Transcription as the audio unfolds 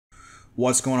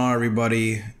What's going on,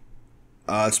 everybody?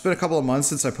 It's been a couple of months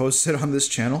since I posted on this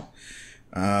channel.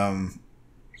 The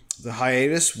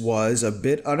hiatus was a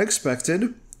bit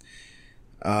unexpected.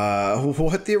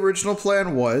 What the original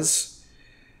plan was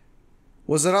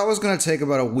that I was going to take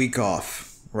about a week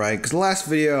off, right? Because the last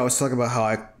video I was talking about how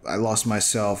I lost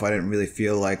myself. I didn't really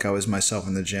feel like I was myself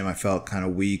in the gym. I felt kind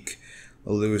of weak,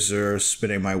 a loser,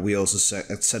 spinning my wheels,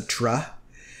 etc.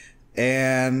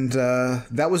 And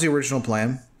that was the original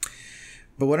plan.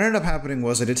 But what ended up happening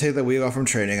was I did take that week off from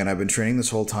training, and I've been training this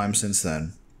whole time since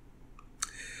then.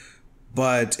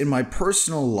 But in my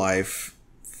personal life,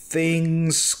 they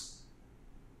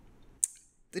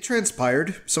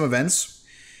transpired, some events,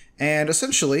 and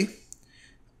essentially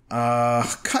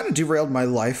kind of derailed my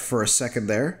life for a second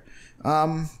there.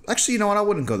 Actually, you know what? I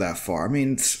wouldn't go that far. I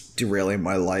mean, derailing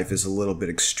my life is a little bit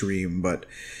extreme, but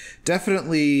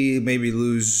definitely maybe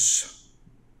lose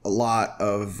a lot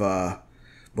of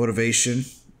motivation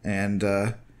and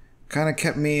kind of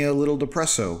kept me a little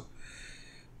depresso.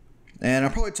 And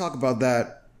I'll probably talk about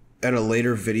that at a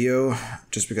later video,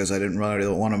 just because I didn't really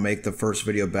want to make the first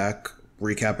video back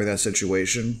recapping that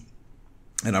situation,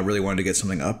 and I really wanted to get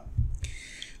something up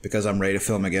because I'm ready to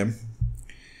film again.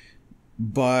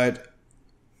 But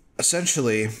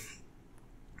essentially,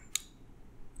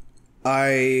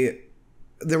 there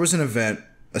was an event,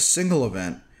 a single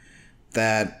event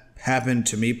that happened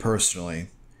to me personally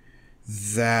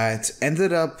that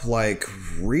ended up like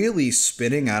really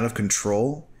spinning out of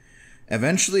control.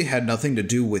 Eventually had nothing to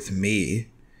do with me,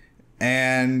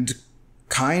 and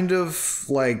kind of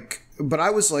like, but I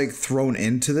was like thrown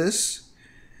into this,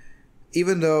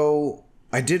 even though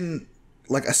I didn't,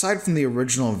 like, aside from the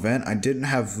original event, I didn't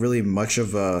have really much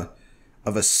of a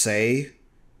say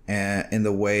in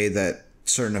the way that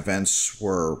certain events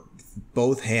were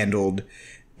both handled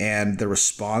and the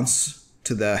response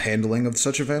to the handling of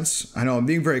such events. I know I'm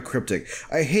being very cryptic.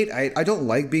 I don't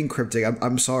like being cryptic.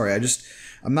 I'm sorry.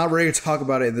 I'm not ready to talk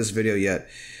about it in this video yet.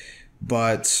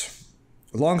 But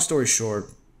long story short,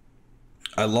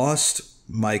 I lost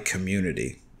my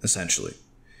community, essentially.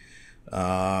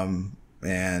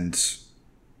 And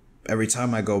every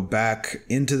time I go back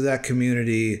into that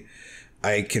community,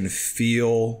 I can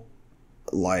feel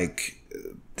like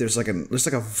there's like a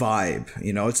vibe,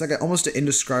 you know. It's like almost an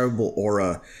indescribable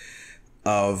aura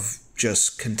of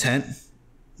just content,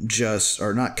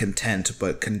 or not content,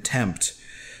 but contempt,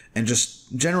 and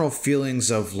just general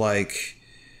feelings of like,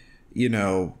 you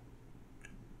know,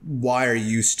 why are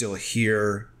you still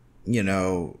here? You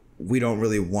know, we don't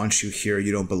really want you here.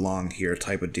 You don't belong here,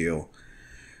 type of deal.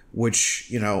 Which,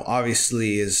 you know,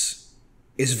 obviously is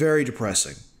very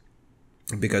depressing,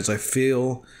 because I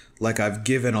feel like I've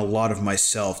given a lot of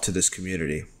myself to this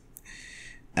community,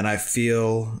 and I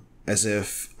feel as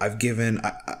if I've given,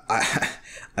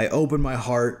 I open my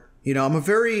heart. You know, I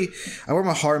wear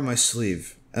my heart on my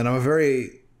sleeve, and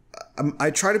I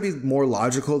try to be more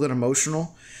logical than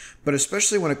emotional, but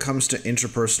especially when it comes to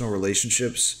interpersonal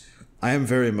relationships, I am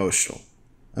very emotional.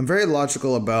 I'm very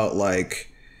logical about,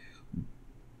 like,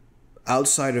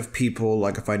 outside of people,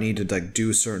 like if I need to like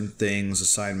do certain things,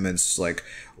 assignments, like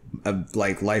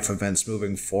life events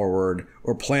moving forward,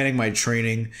 or planning my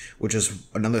training, which is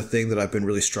another thing that I've been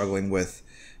really struggling with,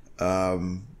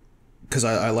 because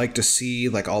I like to see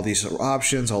like all these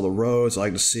options, all the roads. I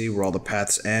like to see where all the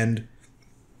paths end.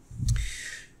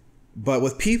 But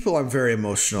with people, I'm very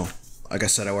emotional. Like I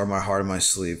said, I wear my heart on my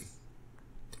sleeve,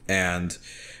 and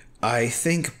I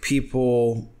think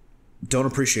people don't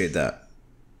appreciate that.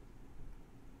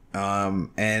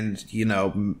 And you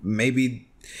know, maybe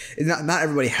not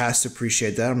everybody has to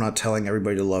appreciate that. I'm not telling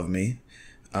everybody to love me,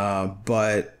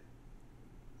 but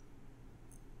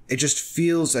it just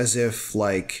feels as if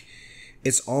like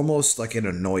it's almost like an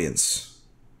annoyance.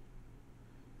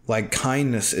 Like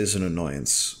kindness is an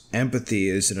annoyance, empathy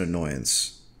is an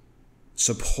annoyance,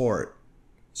 supporting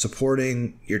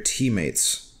your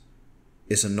teammates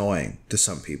is annoying to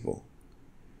some people.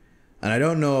 And I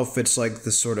don't know if it's like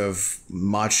the sort of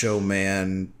macho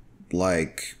man,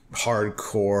 like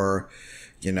hardcore,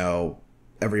 you know,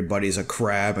 everybody's a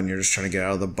crab and you're just trying to get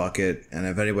out of the bucket, and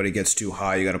if anybody gets too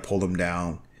high, you got to pull them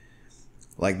down.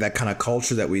 Like that kind of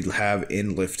culture that we have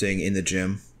in lifting, in the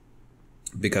gym,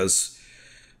 because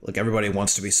like everybody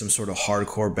wants to be some sort of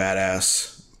hardcore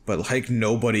badass, but like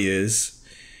nobody is.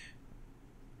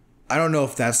 I don't know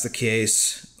if that's the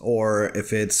case, or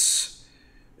if it's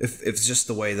just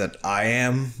the way that I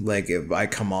am. Like if I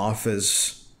come off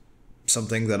as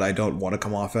something that I don't want to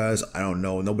come off as, I don't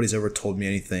know. Nobody's ever told me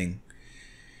anything.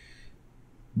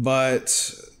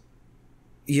 But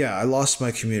yeah, I lost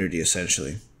my community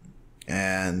essentially.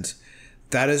 And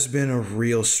that has been a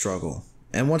real struggle.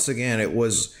 And once again, it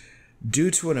was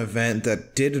due to an event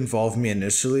that did involve me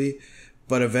initially,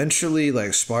 but eventually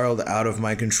like spiraled out of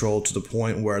my control to the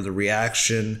point where the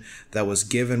reaction that was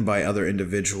given by other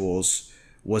individuals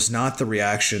was not the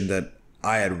reaction that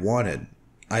I had wanted.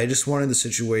 I just wanted the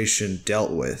situation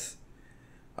dealt with.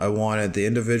 I wanted the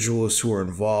individuals who were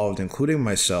involved, including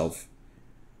myself,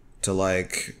 to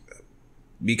like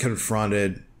be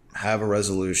confronted, have a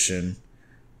resolution,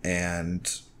 and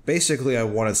basically I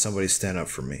wanted somebody to stand up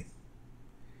for me.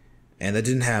 And that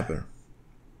didn't happen.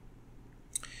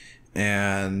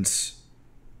 And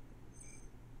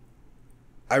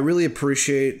I really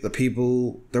appreciate the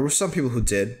people. There were some people who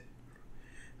did.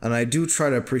 And I do try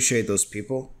to appreciate those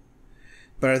people.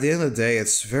 But at the end of the day,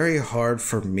 it's very hard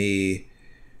for me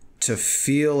to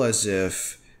feel as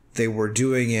if they were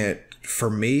doing it for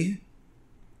me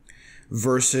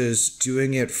versus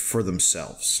doing it for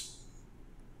themselves.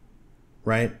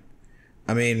 Right?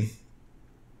 I mean,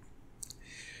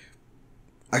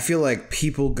 I feel like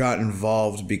people got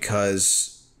involved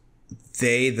because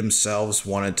they themselves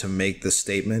wanted to make the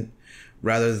statement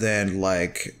rather than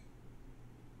like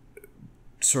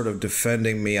sort of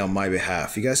defending me on my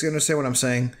behalf. You guys can understand what I'm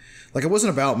saying? Like, it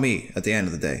wasn't about me at the end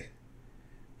of the day.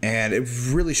 And it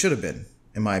really should have been,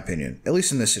 in my opinion, at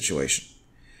least in this situation.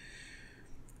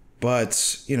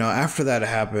 But, you know, after that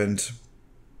happened,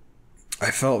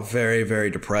 I felt very, very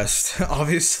depressed.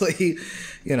 Obviously,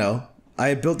 you know, I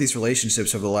had built these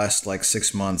relationships over the last like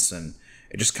 6 months, and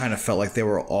it just kind of felt like they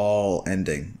were all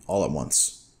ending all at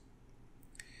once.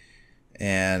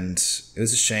 And it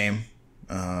was a shame.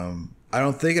 I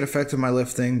don't think it affected my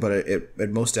lifting, but it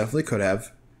most definitely could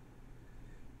have.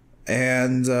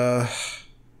 And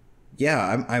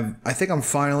yeah, I think I'm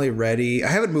finally ready. I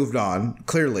haven't moved on.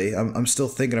 Clearly, I'm still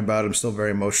thinking about it. I'm still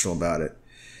very emotional about it.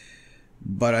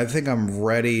 But I think I'm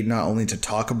ready not only to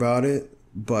talk about it,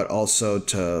 but also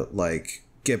to like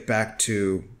get back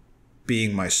to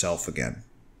being myself again,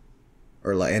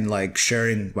 or like and like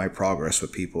sharing my progress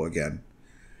with people again,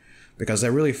 because I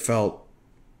really felt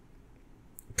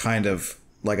kind of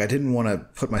like I didn't want to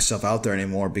put myself out there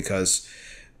anymore, because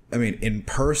I mean, in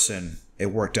person it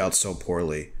worked out so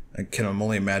poorly. I can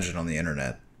only imagine on the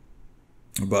internet.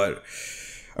 But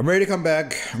I'm ready to come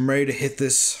back. I'm ready to hit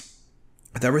this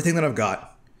with everything that I've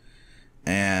got.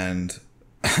 And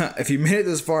if you made it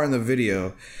this far in the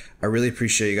video, I really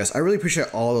appreciate you guys. I really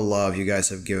appreciate all the love you guys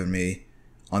have given me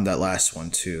on that last one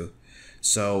too.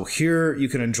 So here you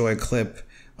can enjoy a clip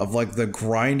of like the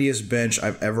grindiest bench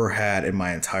I've ever had in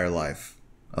my entire life.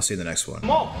 I'll see you in the next one.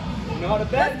 Come on. You know how to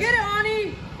bench? Let's get it,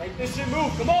 Ani. Make this shit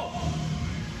move. Come on.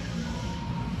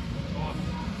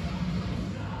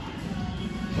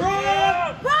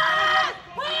 Run! Run!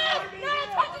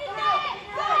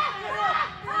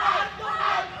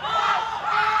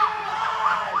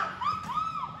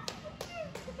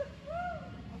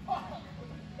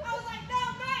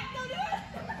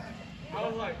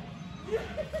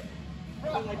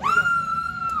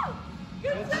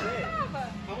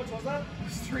 How much was that?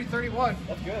 It's 331.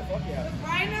 That's good, fuck yeah.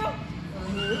 Rhino?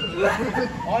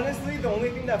 Honestly, the only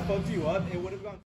thing that fucked you up, it would have gone